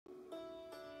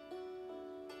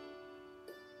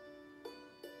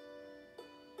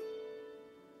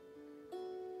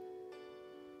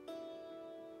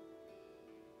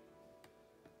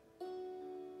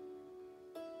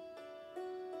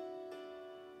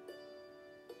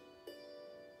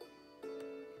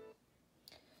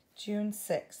June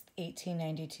 6th,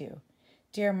 1892.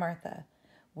 Dear Martha,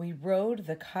 we rode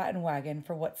the cotton wagon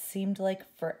for what seemed like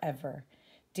forever.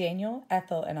 Daniel,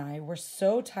 Ethel, and I were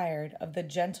so tired of the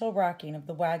gentle rocking of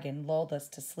the wagon lulled us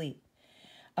to sleep.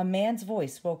 A man's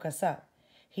voice woke us up.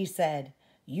 He said,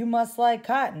 "You must like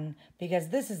cotton, because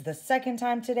this is the second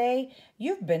time today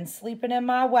you've been sleeping in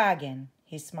my wagon."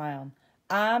 He smiled.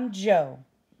 "I'm Joe."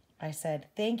 I said,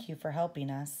 "Thank you for helping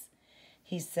us."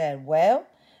 He said, "Well,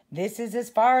 this is as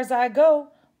far as I go.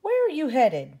 Where are you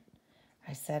headed?"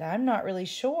 I said, "I'm not really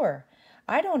sure.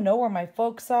 I don't know where my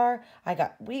folks are.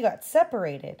 We got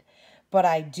separated. But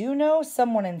I do know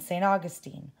someone in St.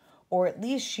 Augustine, or at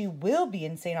least she will be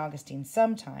in St. Augustine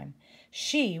sometime.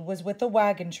 She was with the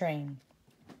wagon train."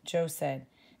 Joe said,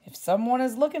 "If someone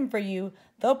is looking for you,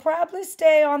 they'll probably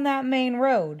stay on that main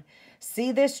road.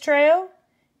 See this trail?"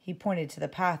 He pointed to the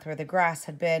path where the grass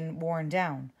had been worn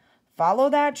down. "Follow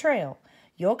that trail.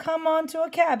 You'll come onto a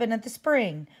cabin at the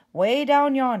spring, way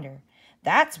down yonder.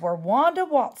 That's where Wanda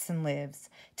Watson lives.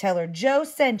 Tell her Joe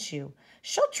sent you.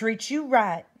 She'll treat you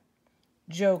right."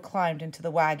 Joe climbed into the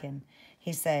wagon.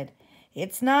 He said,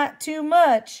 "It's not too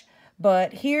much,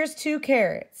 but here's 2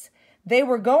 carrots. They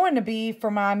were going to be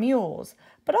for my mules,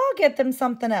 but I'll get them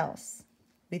something else."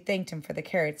 We thanked him for the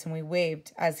carrots and we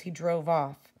waved as he drove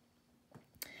off.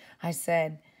 I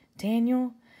said,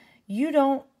 "Daniel, you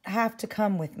don't have to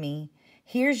come with me.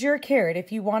 Here's your carrot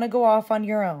if you want to go off on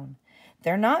your own.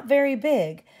 They're not very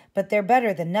big, but they're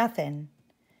better than nothing."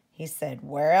 He said,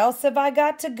 "Where else have I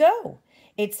got to go?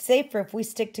 It's safer if we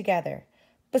stick together.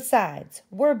 Besides,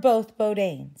 we're both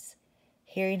Bodains."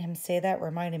 Hearing him say that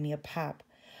reminded me of Pap.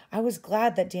 I was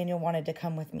glad that Daniel wanted to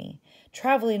come with me.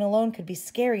 Traveling alone could be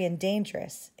scary and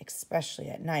dangerous, especially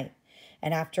at night.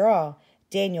 And after all,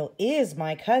 Daniel is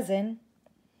my cousin.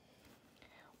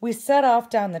 We set off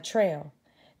down the trail.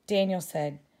 Daniel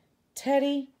said,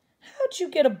 "Teddy, how'd you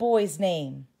get a boy's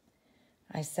name?"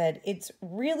 I said, "It's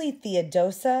really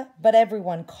Theodosia, but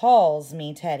everyone calls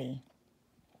me Teddy."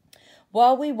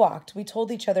 While we walked, we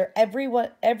told each other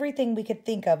everything we could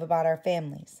think of about our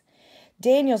families.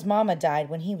 Daniel's mama died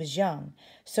when he was young,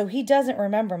 so he doesn't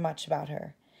remember much about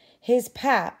her. His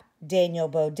pap, Daniel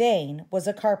Bodain, was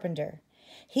a carpenter.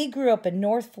 He grew up in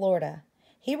North Florida.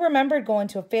 He remembered going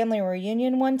to a family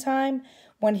reunion one time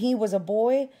when he was a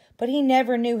boy, but he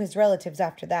never knew his relatives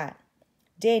after that.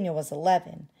 Daniel was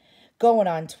 11, going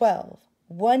on 12,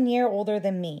 1 year older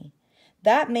than me.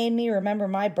 That made me remember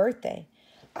my birthday.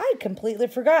 I'd completely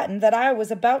forgotten that I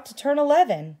was about to turn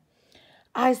 11.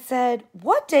 I said,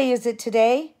 "What day is it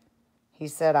today?" He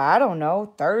said, "I don't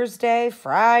know, Thursday,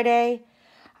 Friday."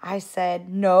 I said,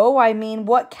 "No, I mean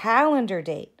what calendar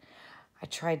date?" I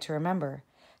tried to remember.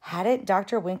 Hadn't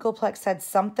Dr. Winkleplex said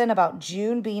something about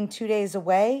June being 2 days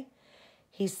away?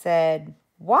 He said,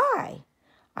 "Why?"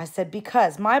 I said,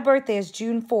 "Because my birthday is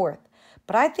June 4th,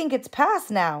 but I think it's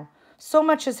past now. So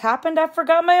much has happened, I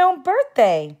forgot my own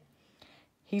birthday."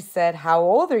 He said, "How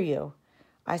old are you?"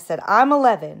 I said, "I'm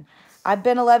 11. I've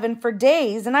been 11 for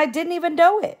days, and I didn't even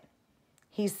know it."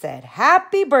 He said,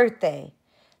 "Happy birthday.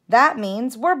 That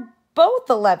means we're both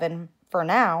 11 for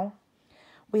now."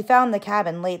 We found the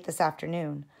cabin late this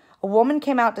afternoon. A woman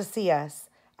came out to see us.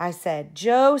 I said,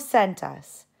 "Joe sent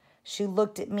us." She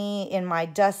looked at me in my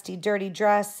dusty, dirty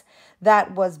dress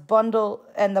that was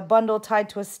the bundle tied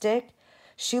to a stick.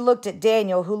 She looked at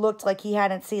Daniel, who looked like he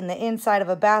hadn't seen the inside of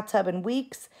a bathtub in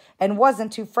weeks and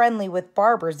wasn't too friendly with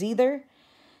barbers either.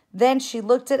 Then she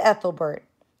looked at Ethelbert.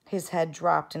 His head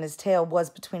dropped and his tail was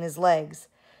between his legs.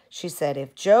 She said,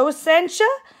 "If Joe sent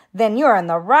you, then you're in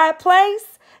the right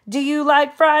place. Do you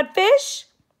like fried fish?"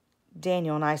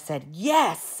 Daniel and I said,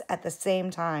 "Yes," at the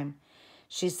same time.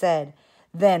 She said,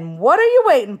 "Then what are you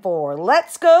waiting for?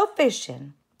 Let's go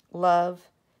fishing. Love,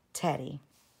 Teddy."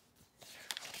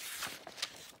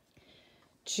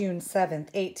 June 7th,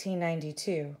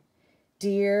 1892.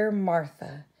 Dear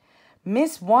Martha,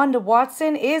 Miss Wanda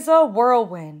Watson is a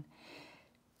whirlwind.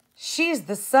 She's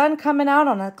the sun coming out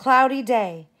on a cloudy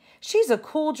day. She's a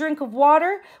cool drink of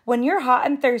water when you're hot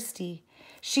and thirsty.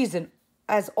 She's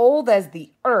as old as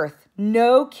the earth.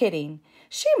 No kidding.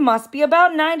 She must be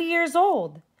about 90 years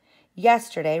old.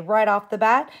 Yesterday, right off the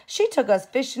bat, she took us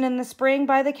fishing in the spring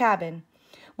by the cabin.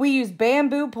 We used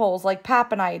bamboo poles like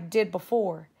Pap and I did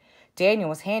before. Daniel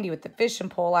was handy with the fishing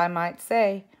pole, I might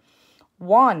say.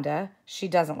 Wanda, she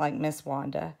doesn't like Miss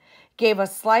Wanda, gave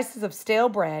us slices of stale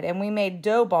bread, and we made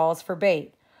dough balls for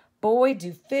bait. Boy,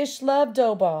 do fish love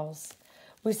dough balls.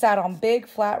 We sat on big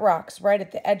flat rocks right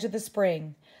at the edge of the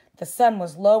spring. The sun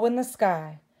was low in the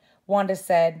sky. Wanda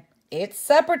said, "It's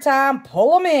supper time,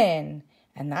 pull 'em in."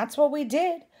 And that's what we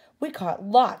did. We caught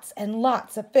lots and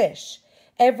lots of fish.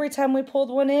 Every time we pulled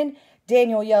one in,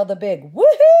 Daniel yelled a big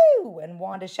woohoo, and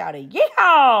Wanda shouted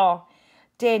yeehaw.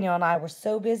 Daniel and I were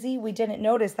so busy we didn't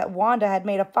notice that Wanda had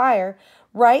made a fire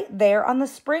right there on the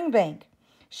spring bank.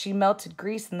 She melted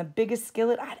grease in the biggest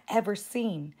skillet I'd ever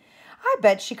seen. I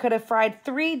bet she could have fried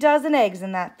 3 dozen eggs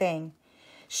in that thing.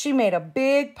 She made a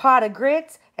big pot of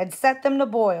grits and set them to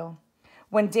boil.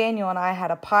 When Daniel and I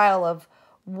had a pile of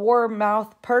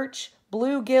warmouth perch,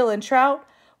 bluegill, and trout,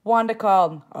 Wanda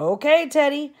called, "Okay,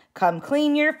 Teddy, come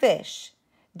clean your fish.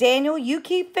 Daniel, you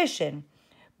keep fishing.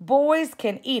 Boys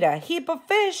can eat a heap of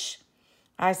fish."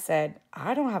 I said,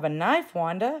 "I don't have a knife,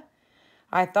 Wanda."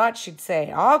 I thought she'd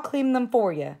say, "I'll clean them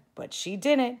for you," but she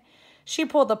didn't. She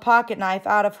pulled the pocket knife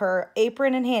out of her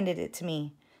apron and handed it to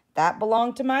me. "That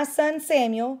belonged to my son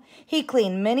Samuel. He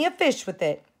cleaned many a fish with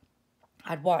it."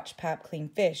 I'd watched Pap clean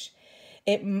fish.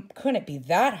 It couldn't be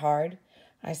that hard.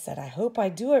 I said, "I hope I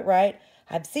do it right.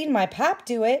 I've seen my Pap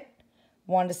do it."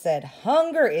 Wanda said,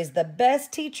 "Hunger is the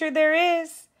best teacher there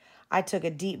is." I took a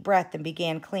deep breath and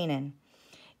began cleaning.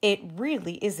 It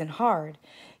really isn't hard.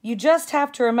 You just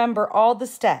have to remember all the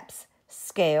steps: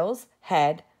 scales,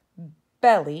 head,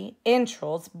 belly,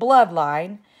 entrails,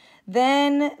 bloodline.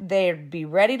 Then they'd be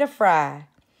ready to fry.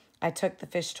 I took the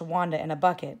fish to Wanda in a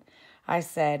bucket. I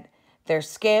said, "They're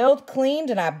scaled, cleaned,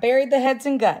 and I buried the heads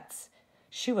and guts."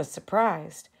 She was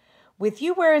surprised. "With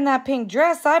you wearing that pink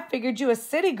dress, I figured you a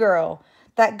city girl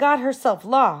that got herself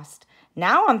lost.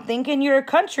 Now I'm thinking you're a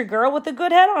country girl with a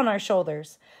good head on her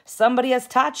shoulders. Somebody has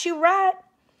taught you right."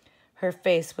 Her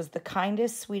face was the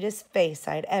kindest, sweetest face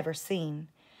I had ever seen.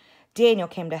 Daniel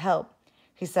came to help.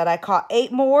 He said, "I caught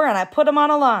 8 more and I put them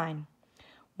on a line."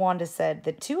 Wanda said,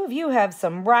 "The 2 of you have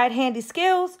some right handy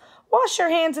skills. Wash your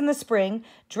hands in the spring,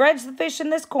 dredge the fish in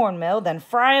this corn mill, then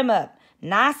fry 'em up,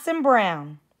 nice and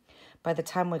brown." By the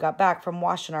time we got back from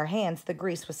washing our hands, the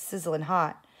grease was sizzling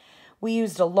hot. We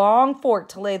used a long fork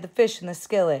to lay the fish in the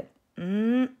skillet.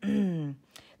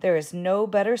 There is no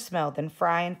better smell than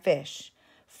frying fish.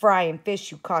 Frying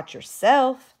fish you caught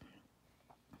yourself.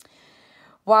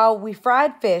 While we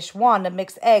fried fish, Wanda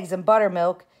mixed eggs and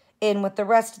buttermilk in with the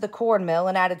rest of the cornmeal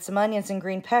and added some onions and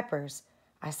green peppers.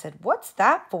 I said, "What's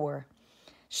that for?"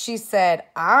 She said,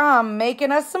 "I'm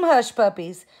making us some hush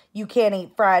puppies. You can't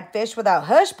eat fried fish without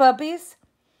hush puppies."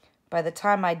 By the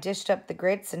time I dished up the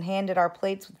grits and handed our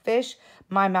plates with fish,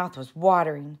 my mouth was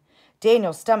watering.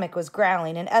 Daniel's stomach was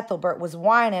growling, and Ethelbert was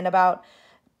whining about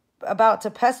to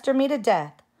pester me to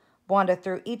death. Wanda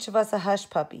threw each of us a hush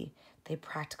puppy. They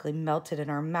practically melted in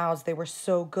our mouths. They were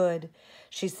so good.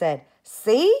 She said,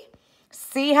 "See?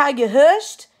 See how you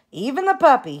hushed? Even the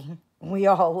puppy." We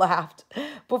all laughed.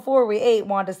 Before we ate,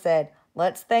 Wanda said,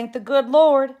 "Let's thank the good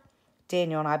Lord."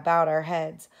 Daniel and I bowed our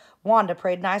heads. Wanda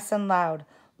prayed nice and loud,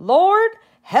 "Lord,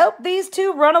 help these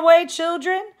 2 runaway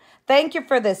children. Thank you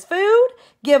for this food.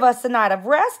 Give us a night of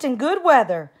rest and good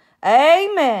weather.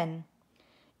 Amen."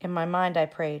 In my mind, I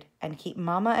prayed, "And keep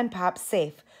Mama and Pop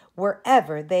safe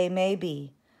wherever they may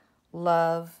be.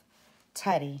 Love,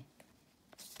 Teddy."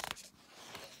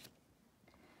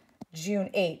 June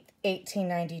 8th,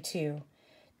 1892.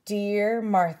 Dear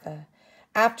Martha,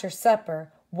 after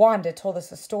supper, Wanda told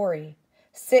us a story.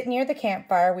 Sitting near the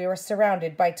campfire, we were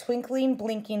surrounded by twinkling,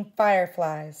 blinking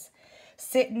fireflies.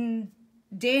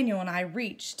 Daniel and I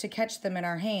reached to catch them in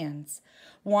our hands.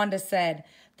 Wanda said,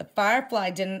 "The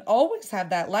firefly didn't always have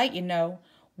that light, you know.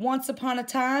 Once upon a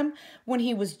time, when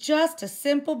he was just a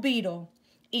simple beetle.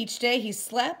 Each day he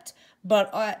slept,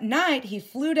 but at night he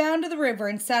flew down to the river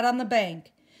and sat on the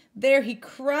bank. There he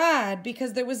cried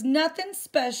because there was nothing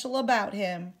special about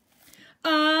him.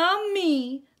 Ah,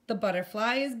 me! The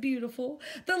butterfly is beautiful.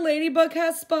 The ladybug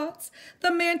has spots.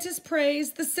 The mantis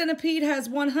prays. The centipede has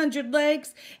 100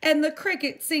 legs. And the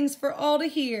cricket sings for all to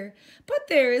hear. But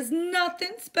there is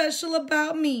nothing special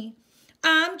about me.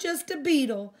 I'm just a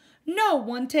beetle. No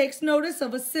one takes notice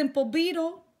of a simple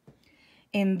beetle."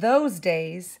 In those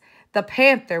days, the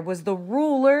panther was the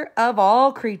ruler of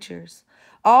all creatures.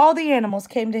 All the animals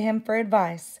came to him for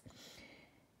advice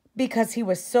because he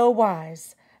was so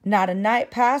wise. Not a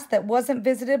night passed that wasn't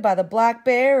visited by the black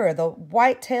bear or the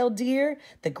white-tailed deer,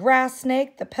 the grass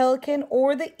snake, the pelican,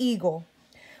 or the eagle.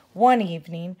 One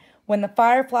evening, when the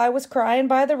firefly was crying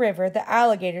by the river, the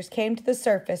alligators came to the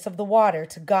surface of the water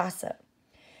to gossip.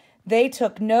 They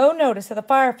took no notice of the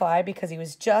firefly because he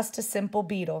was just a simple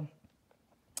beetle.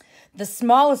 The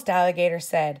smallest alligator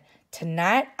said,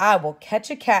 "Tonight I will catch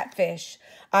a catfish.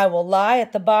 I will lie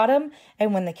at the bottom,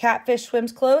 and when the catfish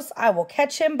swims close, I will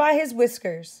catch him by his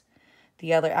whiskers."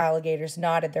 The other alligators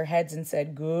nodded their heads and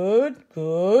said, "Good,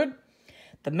 good."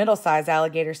 The middle-sized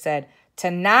alligator said,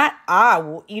 "Tonight I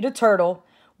will eat a turtle.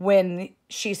 When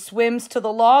she swims to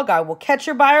the log, I will catch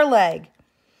her by her leg."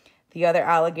 The other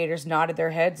alligators nodded their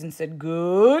heads and said,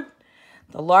 "Good."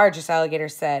 The largest alligator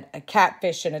said, "A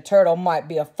catfish and a turtle might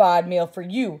be a fine meal for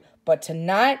you, but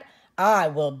tonight I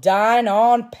will dine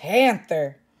on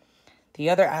panther."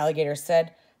 The other alligator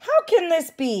said, "How can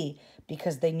this be?"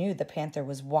 because they knew the panther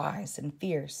was wise and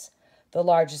fierce. The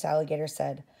largest alligator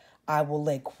said, "I will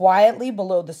lay quietly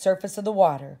below the surface of the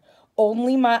water.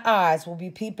 Only my eyes will be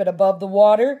peeping above the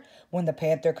water. When the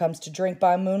panther comes to drink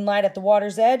by moonlight at the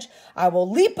water's edge, I will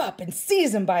leap up and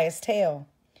seize him by his tail."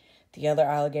 The other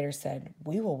alligator said,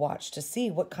 "We will watch to see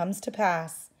what comes to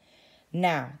pass."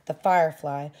 Now, the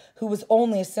firefly, who was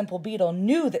only a simple beetle,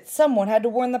 knew that someone had to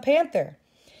warn the panther.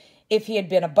 If he had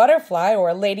been a butterfly or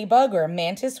a ladybug or a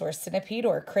mantis or a centipede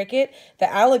or a cricket,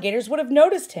 the alligators would have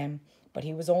noticed him. But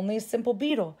he was only a simple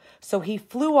beetle, so he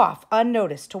flew off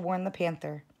unnoticed to warn the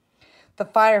panther. The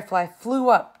firefly flew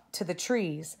up to the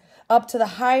trees, up to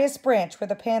the highest branch where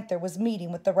the panther was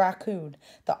meeting with the raccoon,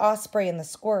 the osprey, and the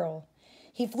squirrel.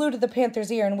 He flew to the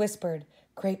panther's ear and whispered,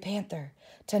 "Great Panther,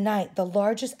 tonight the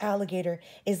largest alligator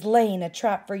is laying a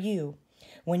trap for you.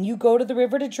 When you go to the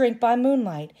river to drink by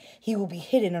moonlight, he will be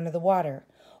hidden under the water.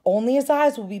 Only his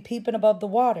eyes will be peeping above the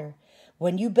water.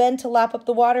 When you bend to lap up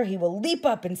the water, he will leap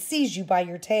up and seize you by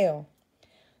your tail."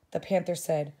 The panther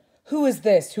said, "Who is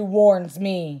this who warns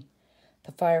me?"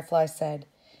 The firefly said,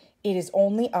 "It is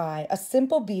only I, a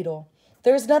simple beetle.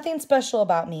 There is nothing special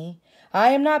about me. I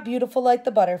am not beautiful like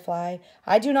the butterfly.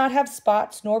 I do not have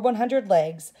spots nor 100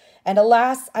 legs, and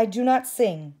alas, I do not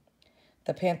sing."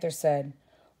 The panther said,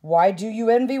 "Why do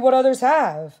you envy what others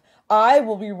have? I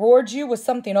will reward you with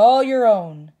something all your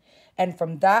own." And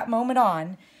from that moment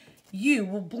on, you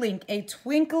will blink a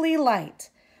twinkly light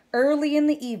early in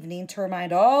the evening to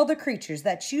remind all the creatures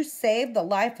that you saved the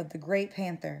life of the great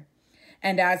panther.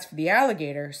 And as for the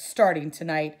alligator, starting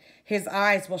tonight, his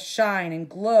eyes will shine and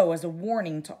glow as a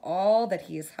warning to all that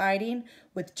he is hiding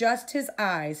with just his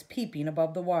eyes peeping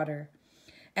above the water.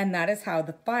 And that is how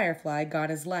the firefly got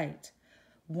his light.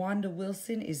 Wanda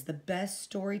Wilson is the best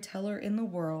storyteller in the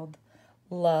world.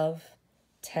 Love,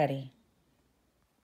 Teddy.